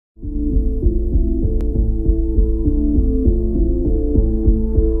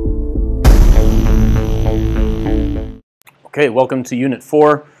Okay, welcome to Unit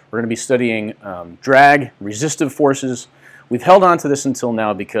 4. We're going to be studying drag, resistive forces. We've held on to this until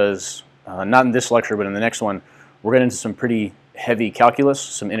now because, not in this lecture, but in the next one, we're getting into some pretty heavy calculus,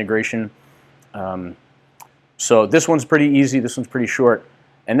 some integration. So this one's pretty easy, this one's pretty short.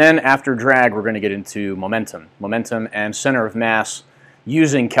 And then after drag, we're going to get into momentum and center of mass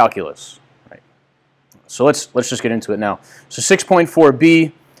using calculus. Right. So let's just get into it now. So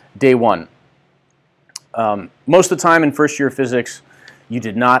 6.4b, day 1. Most of the time in first year physics, you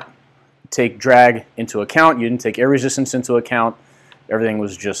did not take drag into account. You didn't take air resistance into account. Everything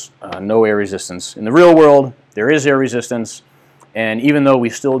was just no air resistance. In the real world, there is air resistance. And even though we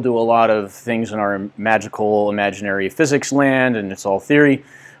still do a lot of things in our magical, imaginary physics land, and it's all theory,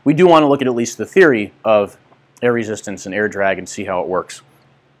 we do want to look at least the theory of air resistance and air drag and see how it works.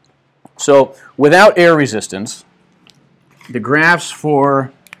 So without air resistance, the graphs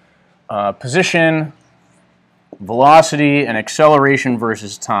for position, velocity, and acceleration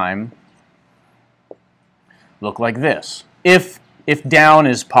versus time look like this. If down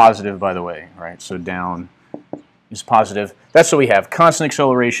is positive, by the way, right? So down is positive. That's what we have. Constant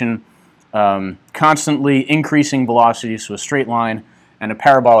acceleration, constantly increasing velocity, so a straight line, and a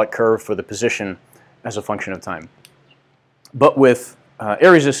parabolic curve for the position as a function of time. But with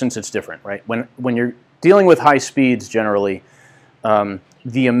air resistance, it's different, right? When you're dealing with high speeds, generally,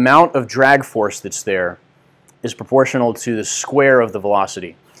 the amount of drag force that's there is proportional to the square of the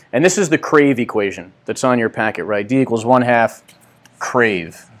velocity. And this is the Crave equation that's on your packet, right? D equals 1/2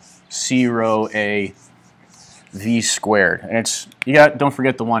 Crave, C rho A V squared. And it's, don't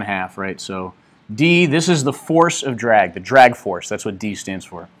forget the 1/2, right? So D, this is the force of drag, the drag force, that's what D stands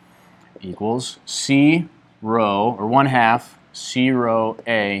for, equals C rho, or 1/2 C rho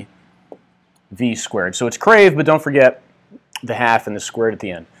A V squared. So it's Crave, but don't forget the half and the squared at the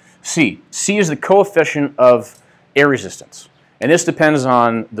end. C is the coefficient of air resistance. And this depends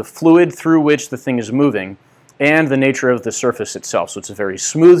on the fluid through which the thing is moving and the nature of the surface itself. So it's a very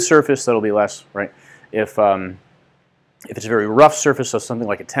smooth surface, that'll be less, right? If it's a very rough surface, so something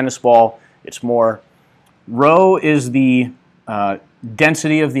like a tennis ball, it's more. Rho is the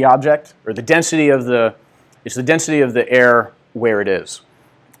density of the object, or the density of the, it's the density of the air where it is.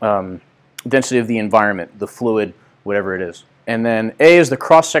 Density of the environment, the fluid, whatever it is. And then A is the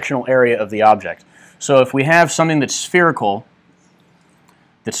cross-sectional area of the object. So if we have something that's spherical,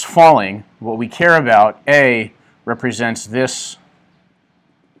 that's falling, what we care about, A, represents this,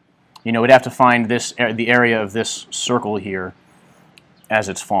 we'd have to find this, the area of this circle here as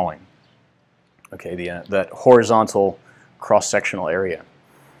it's falling. Okay, that horizontal cross-sectional area.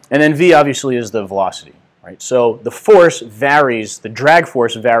 And then V obviously is the velocity, right? So the force varies, the drag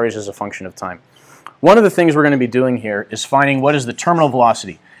force varies as a function of time. One of the things we're going to be doing here is finding what is the terminal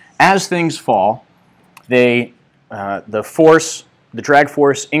velocity. As things fall, the drag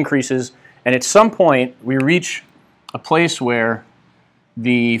force increases, and at some point we reach a place where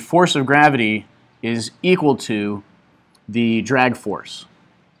the force of gravity is equal to the drag force.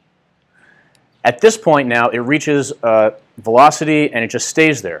 At this point now, it reaches velocity and it just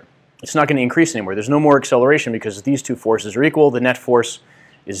stays there. It's not going to increase anymore. There's no more acceleration because these two forces are equal. The net force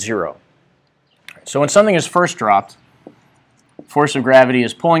is 0. So when something is first dropped, force of gravity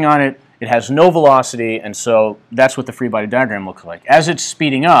is pulling on it, it has no velocity, and so that's what the free body diagram looks like. As it's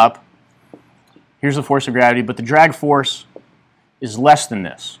speeding up, here's the force of gravity, but the drag force is less than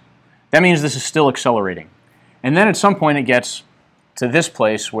this. That means this is still accelerating. And then at some point it gets to this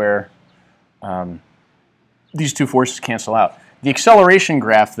place where these two forces cancel out. The acceleration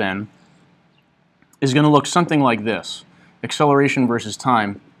graph then is going to look something like this. Acceleration versus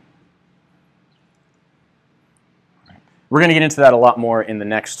time. We're going to get into that a lot more in the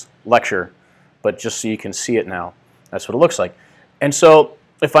next lecture, but just so you can see it now, that's what it looks like. And so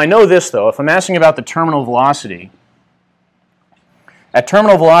if I know this, though, if I'm asking about the terminal velocity, at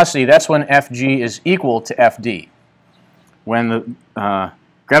terminal velocity, that's when Fg is equal to Fd. When the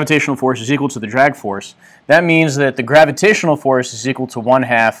gravitational force is equal to the drag force, that means that the gravitational force is equal to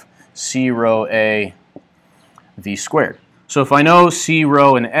 1/2 C rho A V squared. So if I know C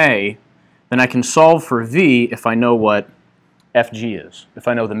rho and A, then I can solve for V if I know what Fg is, if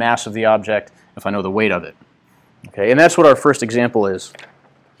I know the mass of the object, if I know the weight of it. Okay, and that's what our first example is.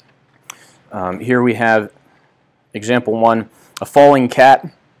 Here we have example 1, a falling cat.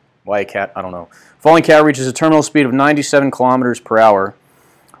 Why a cat? I don't know. Falling cat reaches a terminal speed of 97 kilometers per hour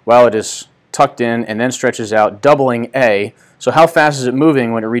while it is tucked in and then stretches out, doubling A. So how fast is it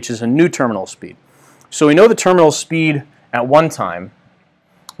moving when it reaches a new terminal speed? So we know the terminal speed at one time.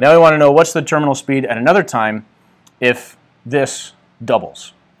 Now we want to know what's the terminal speed at another time if this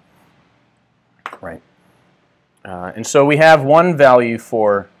doubles, right? And so we have one value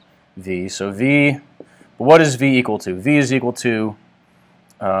for V. So V, what is V equal to? V is equal to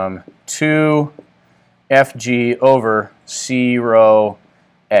 2 FG over C rho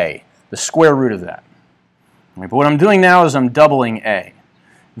A, the square root of that. Right, but what I'm doing now is I'm doubling A.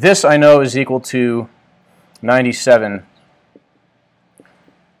 This I know is equal to 97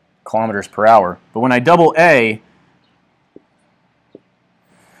 kilometers per hour. But when I double A,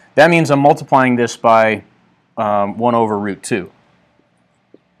 that means I'm multiplying this by 1 over root 2.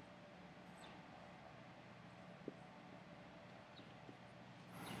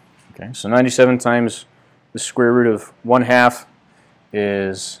 Okay, so 97 times the square root of 1/2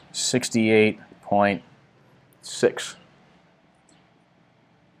 is 68.6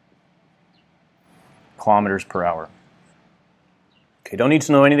 kilometers per hour. Okay, don't need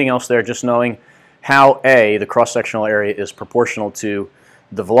to know anything else there, just knowing how A, the cross-sectional area, is proportional to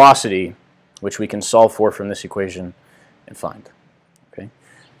the velocity, which we can solve for from this equation and find. Okay.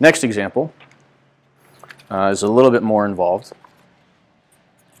 Next example is a little bit more involved.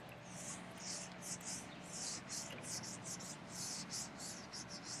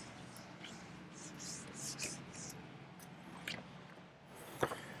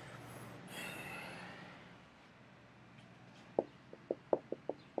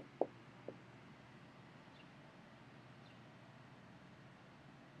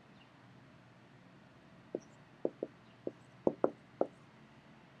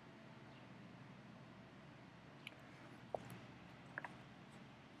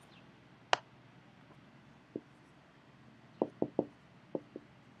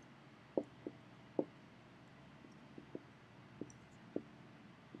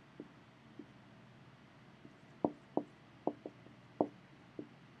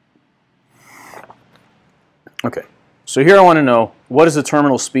 Okay, so here I want to know what is the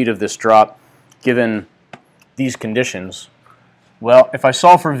terminal speed of this drop given these conditions. Well, if I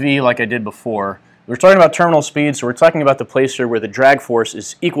solve for V like I did before, we're talking about terminal speed, so we're talking about the place here where the drag force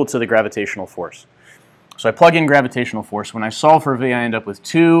is equal to the gravitational force. So I plug in gravitational force. When I solve for V, I end up with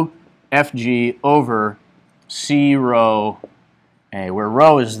 2 Fg over C rho A, where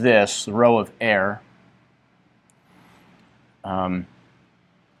rho is this, the rho of air.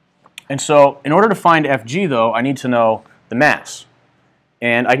 And so in order to find Fg, though, I need to know the mass.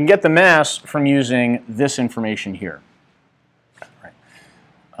 And I can get the mass from using this information here. Right.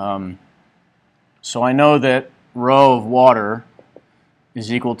 So I know that rho of water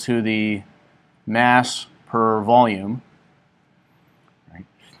is equal to the mass per volume. Right.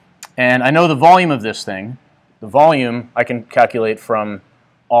 And I know the volume of this thing. The volume I can calculate from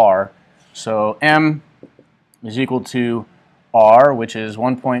R. So M is equal to R, which is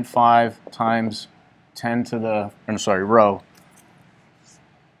 1.5 times 10 to the, I'm sorry, rho.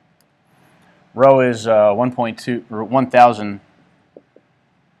 Rho is 1.2 or 1,000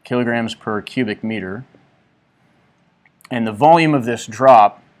 kilograms per cubic meter. And the volume of this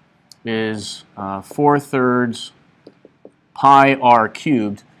drop is 4/3 pi r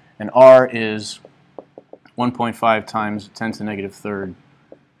cubed, and R is 1.5 times 10 to the negative third.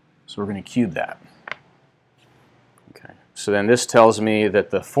 So we're going to cube that. So then this tells me that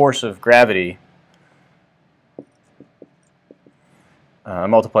the force of gravity,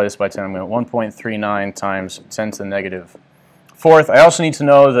 multiply this by 10, I'm going to 1.39 times 10 to the negative fourth. I also need to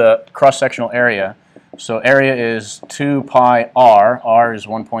know the cross-sectional area. So area is 2 pi r. R is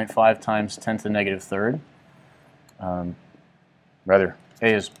 1.5 times 10 to the negative third. Rather, A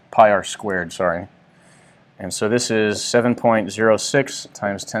is pi r squared, sorry. And so this is 7.06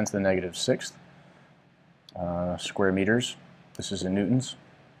 times 10 to the negative sixth. Square meters. This is in newtons.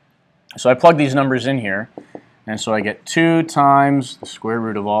 So I plug these numbers in here, and so I get 2 times the square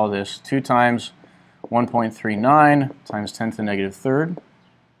root of all this, 2 times 1.39 times 10 to the negative third,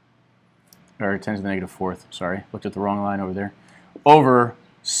 or 10 to the negative fourth, sorry, looked at the wrong line over there, over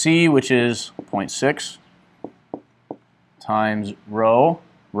C, which is 0.6, times rho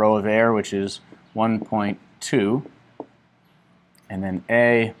of air, which is 1.2, and then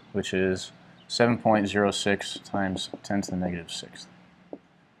A, which is 7.06 times 10 to the negative sixth.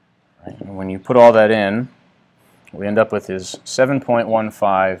 Right. And when you put all that in, we end up with is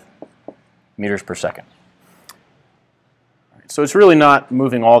 7.15 meters per second. Right. So it's really not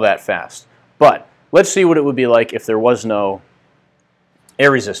moving all that fast. But let's see what it would be like if there was no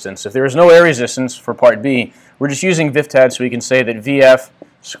air resistance. If there is no air resistance for part B, we're just using VFTAD, so we can say that VF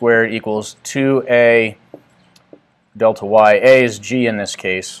squared equals 2A delta Y. A is G in this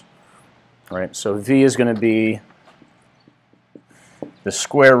case. Right, so V is going to be the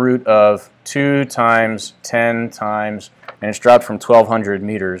square root of 2 times 10 times, and it's dropped from 1,200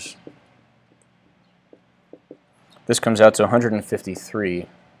 meters This comes out to 153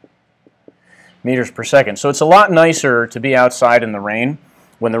 meters per second. So it's a lot nicer to be outside in the rain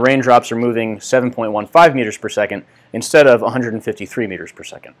when the raindrops are moving 7.15 meters per second instead of 153 meters per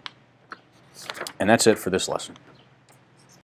second. And that's it for this lesson.